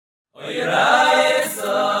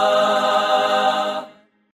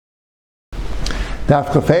Daf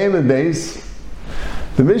Chafayim and Beis.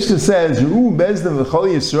 The Mishnah says, "Yu bezdin v'chol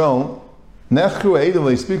Yisrael nechru eidim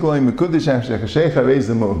le'yispiku le'im mekudesh asher chashecha reis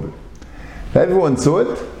l'mober." If everyone saw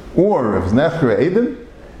it, or if it's nechru eidim,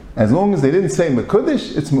 as long as they didn't say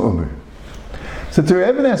mekudesh, it's mober. So to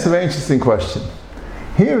Rabbi asks a very interesting question.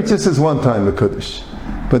 Here it just says one time mekudesh,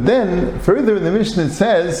 but then further in the Mishnah it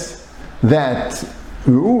says that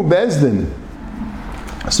Yu bezdin.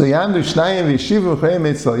 So Yamdu Shnayim v'yishivu chayim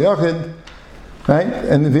etzal yachid. Right?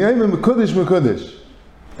 And the Yom Mekudesh.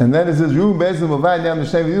 And then it says, Ru Bezim Avad Yam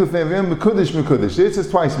Nishnei V'Yom Mekudesh. It says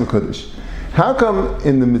twice Mekudesh. How come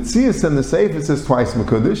in the Metzias and the Seif it says twice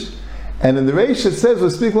Mekudesh, and in the Reish it says, we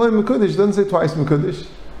speak Loim Mekudesh, it doesn't say twice Mekudesh?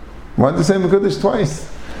 Why does it say Mekudesh twice?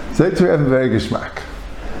 So they have a very geschmack.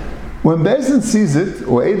 When Bezdin sees it,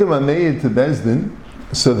 or Edom Ameid to Bezdin,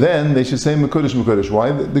 so then they should say Mekudesh.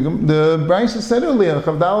 Why? The Brisa said earlier,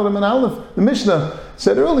 Chavdalim and Aleph, the Mishnah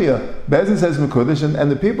said earlier, Bezdin says Mekudesh,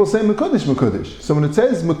 and the people say Mekudesh. So when it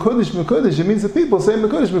says Mekudesh, it means the people say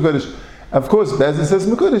Mekudesh. Of course, Bezdin says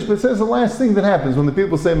Mekudesh, but it says the last thing that happens when the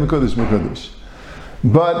people say Mekudesh.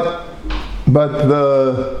 But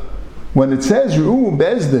when it says Ru'u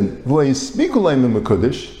Bezdin v'le'yispikuleim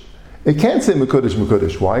Mekudesh, it can't say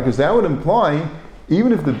Mekudesh. Why? Because that would imply,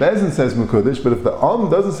 even if the Bezdin says Mekudesh, but if the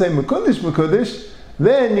doesn't say Mekudesh,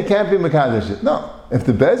 then you can't be Mekadesh. No. If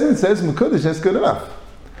the Bezdin says Mekudesh, that's good enough.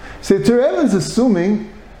 See, Terev is assuming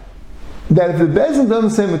that if the Bezdin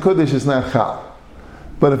doesn't say Mekudesh, it's not Chal.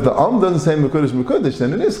 But if the doesn't say Mekudesh,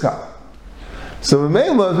 then it is Chal. So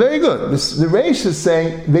Mamela is very good. The Reish is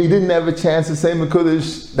saying they didn't have a chance to say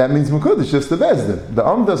Mekudesh, that means Mekudesh, just the Bezdin. The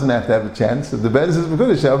doesn't have to have a chance. If the Bezdin says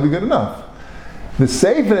Mekudesh, that would be good enough. The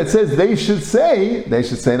Sefer that says they should say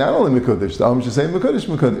not only Mekudesh, the should say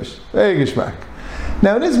Mekudesh. Very geschmack.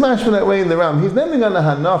 Now it is mashma that way in the Ram. He's naming on the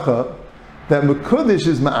Hanacha that Mekudesh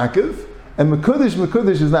is Ma'akiv, and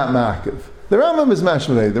Mekudesh is not Ma'akiv. The Rambam is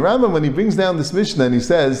mashma. The Rambam, when he brings down this Mishnah and he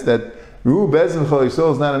says that Ru Bezin Chol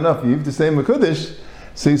Yisrael is not enough, you have to say Mekudesh.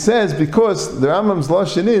 So he says, because the Rambam's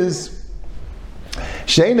lashon is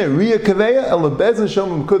Sheina Riya Kaveya El Bezin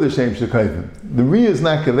Shom Mekudesh Shem Shekayvim. The Riya is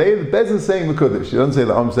not Kaveya, the Bezin is saying Mekudesh. You don't say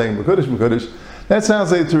the saying Mekudesh. That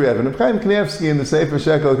sounds like the Turei Even. Chaim Kanievsky in the Sefer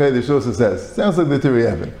Shekel Kodesh also says, sounds like the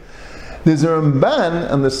Turei Even. There's a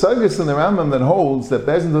Ramban on the Sagas and the Rambam that holds that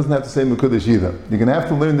Bezin doesn't have to say Mekudesh either. You're going to have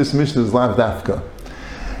to learn this Mishnah's Lav Dafka.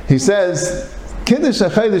 He says, Kiddush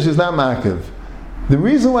HaChodesh is not Ma'akiv. The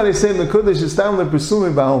reason why they say Mekudesh is down the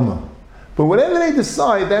Presumim Ba'alma. But whatever they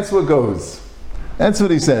decide, that's what goes. That's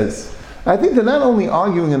what he says. I think they're not only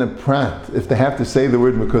arguing in a prat if they have to say the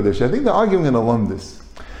word Mekudesh. I think they're arguing in a lumdis.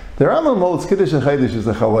 The Rambam holds Kiddush HaChodesh is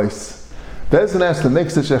a chalais. Bezin has to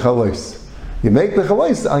make such a chalais. You make the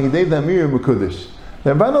chalais al yidei damir Mekudesh.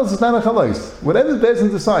 The Ramban holds it's not a chalais. Whatever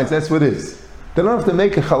Bezin decides, that's what it is. They don't have to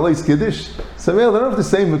make a chalais Kiddush. So they don't have to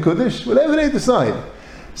say Mekudesh. Whatever they decide.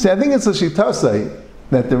 See, I think it's a shitasei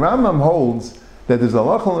that the Rambam holds that there's a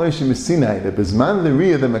lachal noishim Sinai, that bezman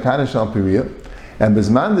l'riyah the mekadosh al piriyah, and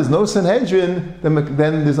bezman there's no Sanhedrin, then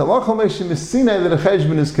there's a lachal noishim Sinai that a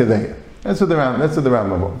cheshbon is kaveya. That's what the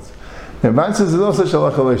Rambam holds. The Ramban says there's no such a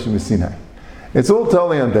lachal noishim Sinai. It's all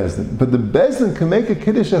totally on Bezdin, but the Bezdin can make a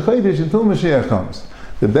kiddush HaChodesh until Mashiach comes.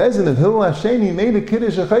 The Bezdin of Hillel Hasheni made a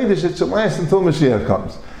kiddush HaChodesh that should last until Mashiach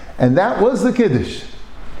comes, and that was the kiddush.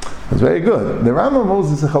 It's very good. The Rambam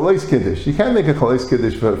holds it's a chalais kiddush. You can't make a chalais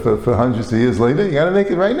kiddush for hundreds of years later. You got to make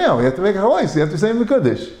it right now. You have to make a chalais. You have to say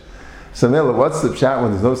Mekudesh. So Mela, what's the pshat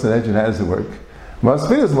when there's no Sanhedrin? How does it work? Must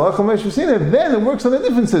be there's lachal meshusina. Then it works on a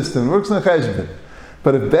different system. It works on a cheshbon.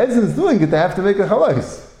 But if Bezdin's doing it, they have to make a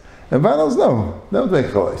chalais. And Banos no, don't make a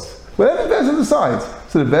chalais. Whatever Bezdin decides.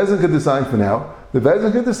 So the Bezdin could decide for now. The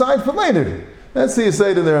Bezdin could decide for later. That's the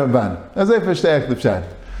Yisayid in the Ramban. That's a versteig the pshat.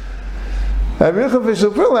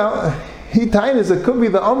 He tines it could be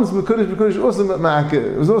the Mekudesh also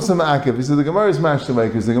Ma'akiv. It was also Ma'akiv. He said the Gemara is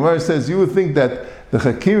Mashtamakers. The Gemara says you would think that the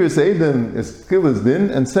Chakiris Eidim is Kilas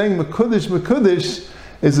Din, and saying Mekudesh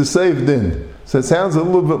is a safe Din. So it sounds a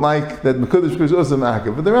little bit like that Mekudesh is also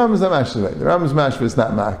Ma'akiv. But the Ram is not Mashtamak. The Ram is Mashtamak, it's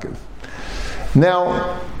not Ma'akiv.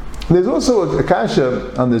 Now, there's also a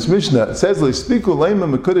kasha on this Mishnah. It says, L'spiku leima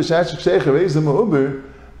Mekudesh ashik sheikh reizim uber.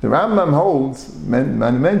 The Rambam holds, and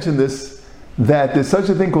I mentioned this, that there's such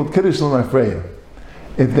a thing called Kiddush L'Mafreya.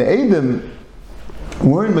 If the Eidim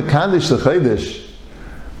weren't Mekadosh L'Chodesh,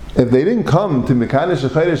 if they didn't come to Mekadosh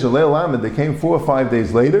L'Chodesh Leil Amid, they came 4 or 5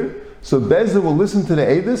 days later, so Bezdin will listen to the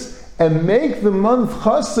Eidus and make the month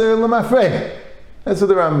Chaser L'Mafreya. That's what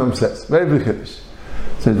the Rambam says. Very big Kiddush.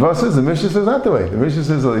 So the Mishnah says not the way. The Mishnah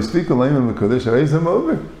says, "They speak a lame Mekudesh, raise them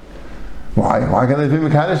over." Why? Why can't they be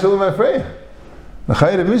Mekadosh Shalom Afreya? The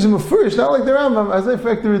Chayre Mishim Mufurish, not like the Rambam, as they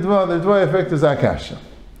affect the Ridva affect the Zakasha.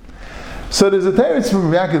 So there's a teretz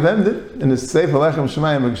from Yaakov Emden in the Sefer Lechem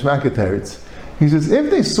Shemayim Geshmaka teretz. He says, if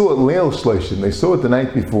they saw it Leil Shloshim, they saw it the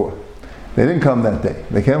night before, they didn't come that day.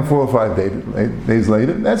 They came 4 or 5 days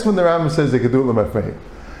later. That's when the Rambam says they could do it L'Mafreya.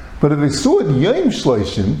 But if they saw it Yom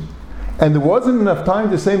Shloshim, and there wasn't enough time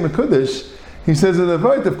to say Mekudesh, he says in the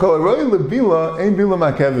Vayt of Kol Aroi Lebila Ein Bila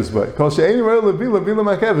Makeves Bay. Kol She'ein Aroi Lebila Bila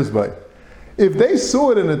Makeves Bay. If they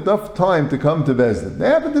saw it in enough time to come to Bezdin, they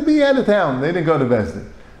happened to be out of town, they didn't go to Bezdin,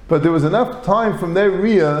 but there was enough time from their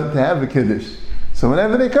Riyah to have the Kiddush. So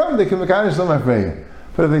whenever they come, they can Mekadosh L'Mafreya.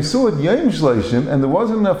 But if they saw it Yom Shloshim and there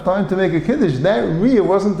wasn't enough time to make a Kiddush, that Riyah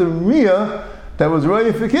wasn't the Riyah that was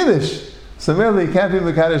ready for Kiddush. So merely it can't be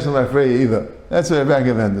Mekadosh L'Mafreya either. That's what Rabbi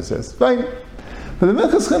Gavenda says. Fine. But the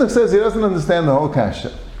Minchas Chinuch says he doesn't understand the whole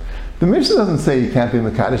kasha. The Mishnah doesn't say you can't be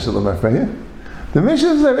Mekadosh L'Mafreya. The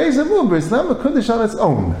Mishnah says it's not Mekudesh on its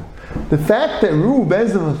own. The fact that Ru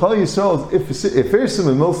Bezdin and Chol Yisrael is if Irsim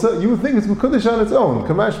and Milsa, you would think it's Mekudesh on its own.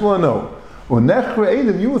 Kamash Mo'ano. Or Nechra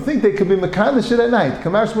Eidim, you would think they could be Mekadosh at night.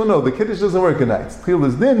 Kamash Mo'ano. The Kiddush doesn't work at night. Tchil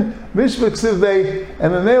is Din, Mishvah Ksiv Day,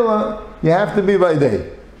 and Memela, you have to be by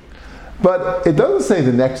day. But it doesn't say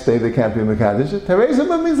the next day they can't be Mekadosh.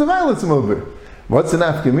 Terezim means the violence mover. What's an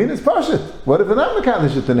Afkamin? It's Pashit. What if they're not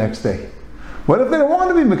Mekadosh at the next day? What if they don't want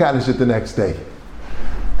to be Mekadosh at the next day?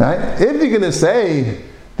 Right? If you're going to say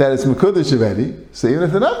that it's Mekudesh already, so even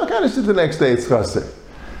if they're not Mekadosh at the next day, it's Chaser.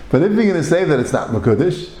 But if you're going to say that it's not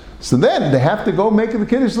Mekudesh, so then they have to go make the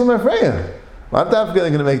Kiddush L'Mafreya. Not that they're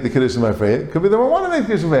going to make the Kiddush L'Mafreya. Could be they don't want to make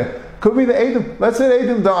the Kiddush L'Mafreya. Could be the Edom, let's say the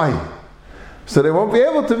Edom die. So they won't be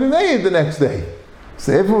able to be made the next day.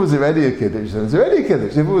 So if it was already a Kiddush, then it's already a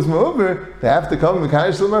Kiddush. If it was Ma'uber, they have to come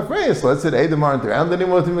Mekadosh L'Mafreya. So let's say the Edom aren't around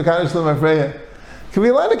anymore to Mekadosh L'Mafreya. Could be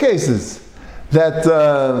a lot of cases that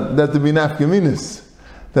the binaf geminis,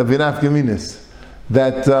 so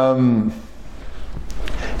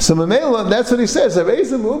Mamela, that's what he says.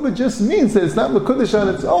 Areizim Uber just means that it's not Mekudesh on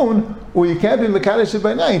its own, or you can't be Mekadosh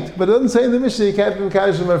by night. But it doesn't say in the Mishnah you can't be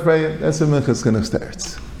Mekadosh L'Mafreya. That's what Minchas Chinuch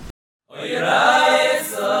starts.